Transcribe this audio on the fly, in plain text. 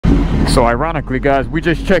So ironically, guys, we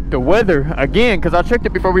just checked the weather again, because I checked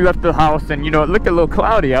it before we left the house, and you know, it looked a little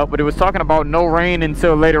cloudy out, but it was talking about no rain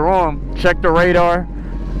until later on. Checked the radar,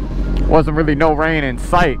 wasn't really no rain in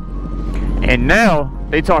sight, and now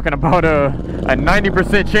they talking about a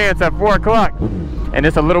 90% chance at 4 o'clock, and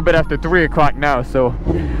it's a little bit after 3 o'clock now. So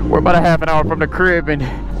we're about a half an hour from the crib, and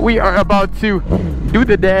we are about to do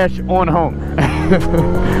the dash on home.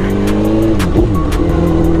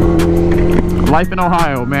 Life in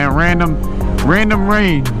Ohio, man. Random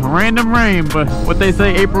rain, but what they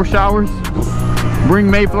say, April showers bring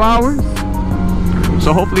May flowers.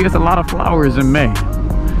 So hopefully it's a lot of flowers in May.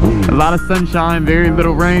 A lot of sunshine, very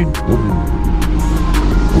little rain.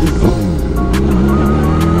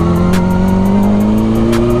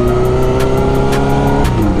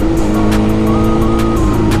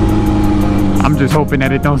 I'm just hoping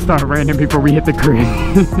that it don't start raining before we hit the crib.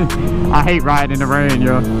 I hate riding in the rain,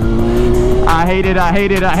 yo. I hate it.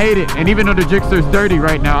 And even though the Gixxer's dirty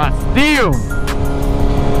right now, I still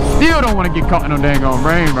don't want to get caught in no dang on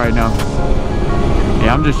rain right now.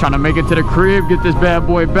 Yeah, I'm just trying to make it to the crib, get this bad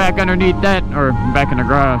boy back underneath that, or back in the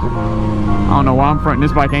garage. I don't know why I'm fronting.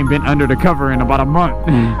 This bike ain't been under the cover in about a month.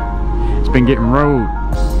 It's been getting rode.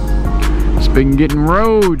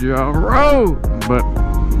 Y'all. Road. But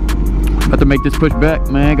about to make this push back,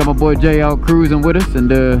 man. Got my boy Jay out cruising with us,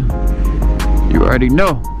 and you already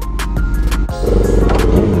know.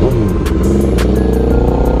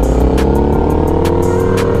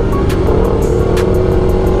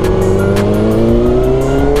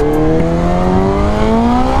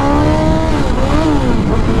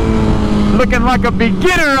 Looking like a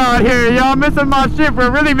beginner out here, y'all. Missing my shift. It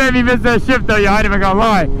really made me miss that shift though, y'all. I ain't even gonna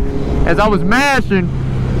lie. As I was mashing,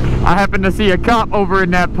 I happened to see a cop over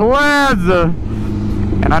in that plaza,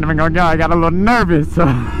 and I ain't even gonna lie, I got a little nervous, so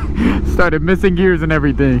started missing gears and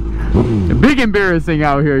everything. Big embarrassing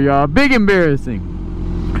out here, y'all. Big embarrassing.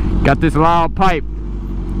 Got this loud pipe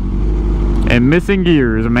and missing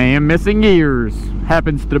gears, man. Missing gears.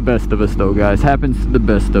 Happens to the best of us though, guys. Happens to the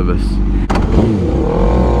best of us.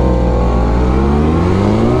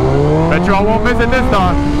 Bet y'all won't miss it this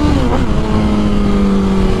time.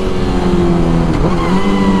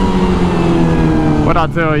 What I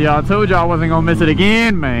tell y'all? I told y'all I wasn't gonna miss it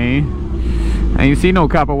again, man. I ain't see no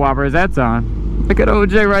copper whoppers that time. Look at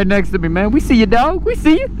OJ right next to me, man. We see you, dog. We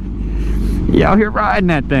see you. You out here riding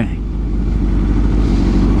that thing.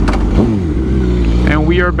 And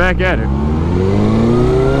we are back at it.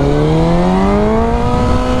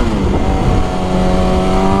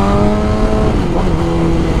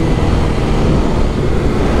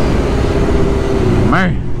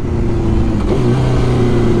 Man.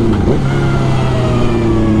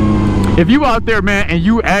 If you out there, man, and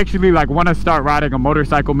you actually like want to start riding a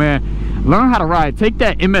motorcycle, man, learn how to ride. Take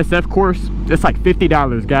that MSF course. It's like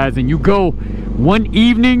 $50, guys, and you go one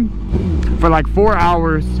evening for like 4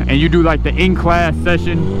 hours, and you do like the in-class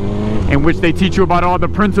session in which they teach you about all the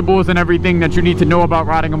principles and everything that you need to know about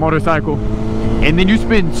riding a motorcycle. And then you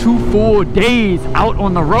spend 2 full days out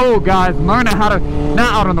on the road, guys, learning how to,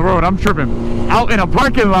 not out on the road, I'm tripping, out in a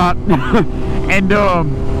parking lot.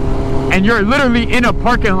 And you're literally in a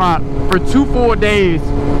parking lot for 2 full days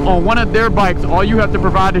on one of their bikes. All you have to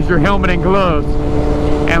provide is your helmet and gloves,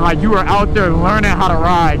 and like you are out there learning how to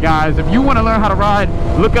ride, guys. If you want to learn how to ride,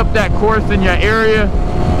 look up that course in your area.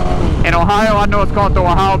 In Ohio, I know it's called the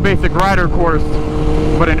Ohio Basic Rider course,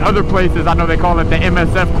 but in other places I know they call it the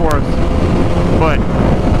MSF course. But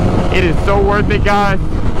it is so worth it, guys,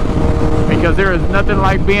 because there is nothing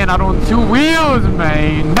like being out on 2 wheels,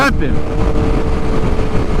 man. Nothing.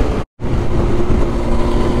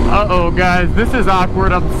 Uh-oh, guys, this is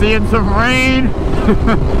awkward. I'm seeing some rain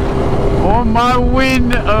on my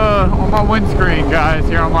windscreen, guys,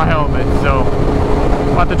 here on my helmet. So I'm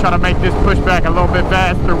about to try to make this push back a little bit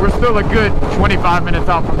faster. We're still a good 25 minutes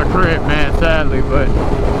out from the crib, man, sadly, but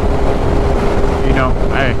you know,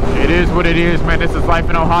 hey, it is what it is, man. This is life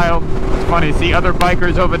in Ohio. It's funny to see other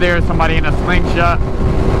bikers over there, somebody in a slingshot.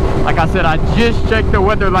 Like I said, I just checked the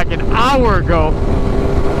weather like an hour ago,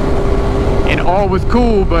 and all was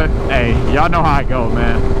cool, but hey, y'all know how I go,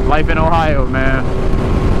 man. Life in Ohio, man.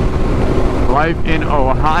 Life in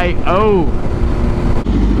Ohio.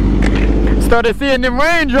 Started seeing them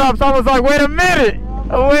raindrops. I was like, wait a minute.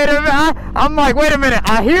 I'm like, wait a minute.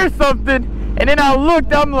 I hear something, and then I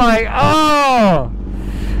looked. I'm like, oh.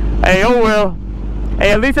 Hey, oh well.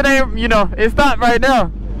 Hey, at least it ain't, you know, it stopped right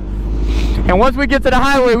now. And once we get to the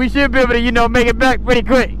highway, we should be able to, you know, make it back pretty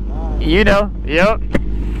quick. You know, yep.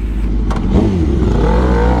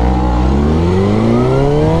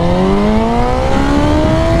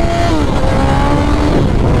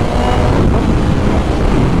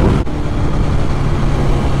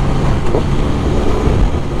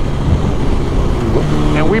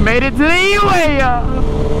 made it to the E-Way,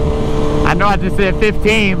 I know I just said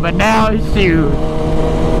 15, but now, shoot,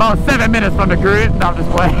 about 7 minutes from the crib. No, I'm just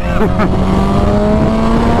playing.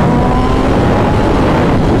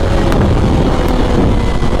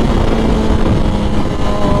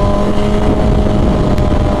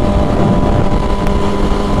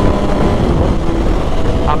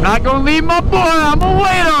 I'm not gonna leave my boy. I'm gonna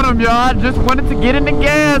wait on him, y'all. I just wanted to get in the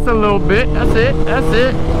gas a little bit. That's it. That's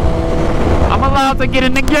it. I'm allowed to get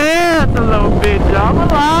in the gas a little bit, y'all. I'm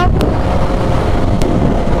allowed.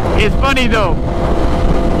 It's funny though.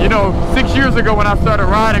 You know, 6 years ago when I started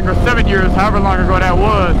riding, or 7 years, however long ago that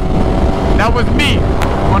was me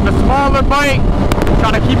on the smaller bike,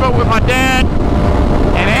 trying to keep up with my dad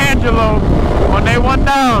and Angelo when they went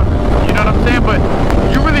down. You know what I'm saying? But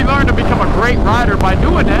you really learn to become a great rider by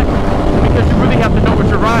doing that, because you really have to know what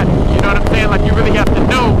you're riding. You know what I'm saying? Like, you really have to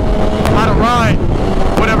know how to ride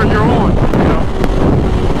whatever you're on, you know?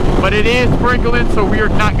 But it is sprinkling, so we are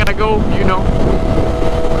not gonna go, you know,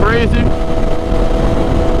 crazy.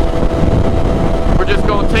 We're just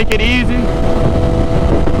gonna take it easy.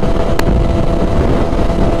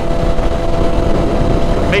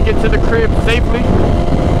 Make it to the crib safely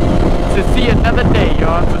to see another day,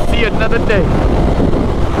 y'all. To see another day.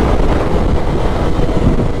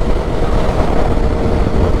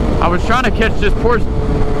 I was trying to catch this Porsche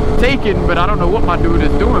Taycan, but I don't know what my dude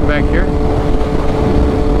is doing back here.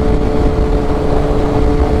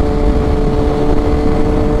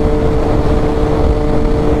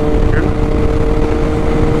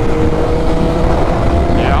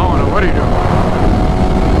 Yeah, I don't know what he's doing.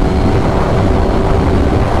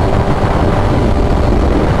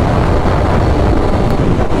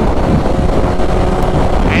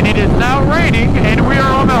 And it is now raining, and we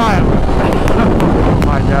are on the highway. Oh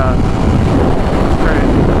my God.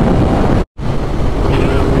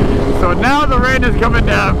 So now the rain is coming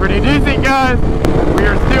down pretty decent, guys. We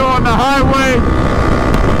are still on the highway.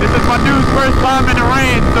 This is my dude's first time in the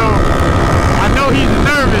rain, so I know he's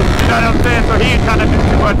nervous, you know what I'm saying? So he ain't trying to do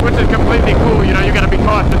too much, which is completely cool. You know, you gotta be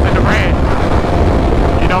cautious in the rain.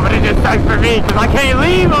 You know, but it just sucks for me, because I can't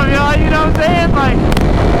leave him, y'all, you know what I'm saying? Like,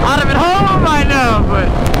 I'd have been home right now, but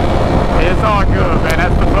it's all good, man.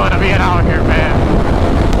 That's the fun of being out here, man.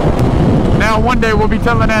 Now one day we'll be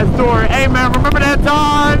telling that story. Hey man, remember that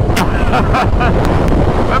time?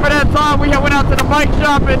 Remember that time we went out to the bike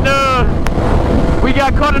shop and we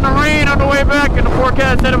got caught in the rain on the way back, and the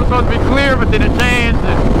forecast said it was supposed to be clear, but then it changed,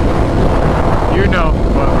 and you know,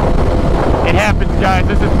 well, it happens, guys.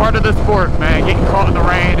 This is part of the sport, man, getting caught in the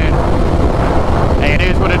rain, and hey, it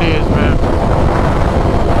is what it is, man.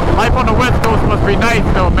 Life on the West Coast must be nice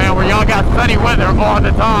though, man, where y'all got sunny weather all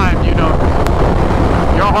the time, you know.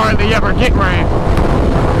 Y'all hardly ever get rain.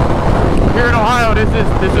 Here in Ohio, this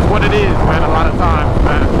is what it is, man, a lot of times,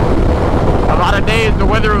 man. A lot of days the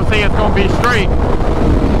weather will say it's gonna be straight,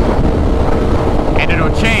 and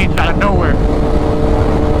it'll change out of nowhere.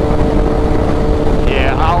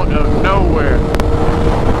 Yeah, out of nowhere.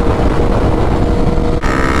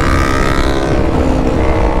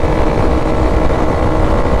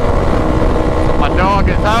 So my dog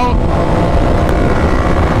is out.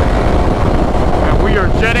 We are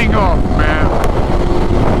jetting off, man.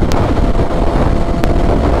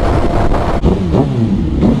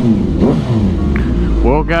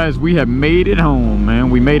 Well, guys, we have made it home, man.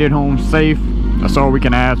 We made it home safe. That's all we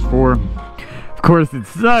can ask for. Of course, it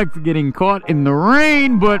sucks getting caught in the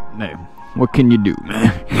rain, but hey, what can you do,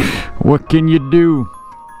 man? What can you do?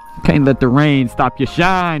 Can't let the rain stop your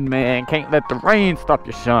shine, man. Can't let the rain stop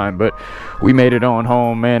your shine. But we made it on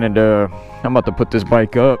home, man, and I'm about to put this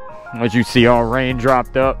bike up. As you see, all rain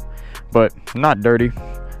dropped up, but not dirty.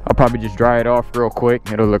 I'll probably just dry it off real quick.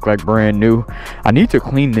 It'll look like brand new. I need to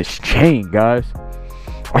clean this chain, guys.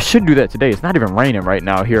 I should do that today. It's not even raining right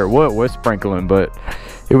now here. Well, it was sprinkling, but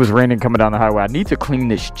it was raining coming down the highway. I need to clean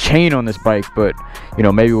this chain on this bike, but you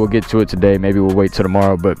know, maybe we'll get to it today. Maybe we'll wait till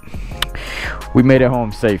tomorrow, but we made it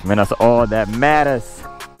home safe, man. That's all that matters.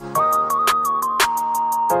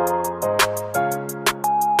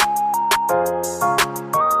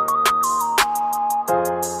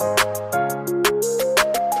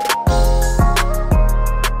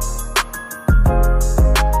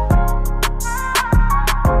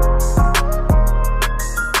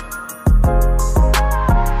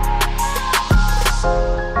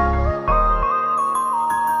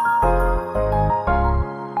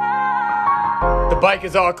 Bike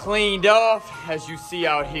is all cleaned off, as you see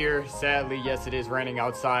out here. Sadly, yes, it is raining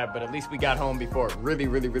outside, but at least we got home before it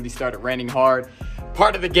really started raining hard.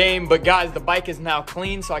 part of the game. But guys, the bike is now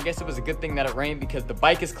clean, so I guess it was a good thing that it rained because the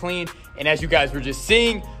bike is clean. And as you guys were just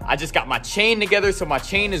seeing, I just got my chain together, so my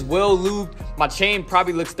chain is well lubed. My chain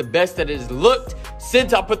probably looks the best that it has looked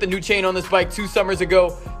since I put the new chain on this bike 2 summers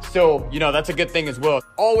ago. So, you know, that's a good thing as well.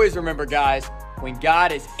 Always remember, guys, when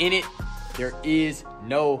God is in it, there is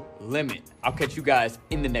no limit. I'll catch you guys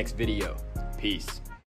in the next video. Peace.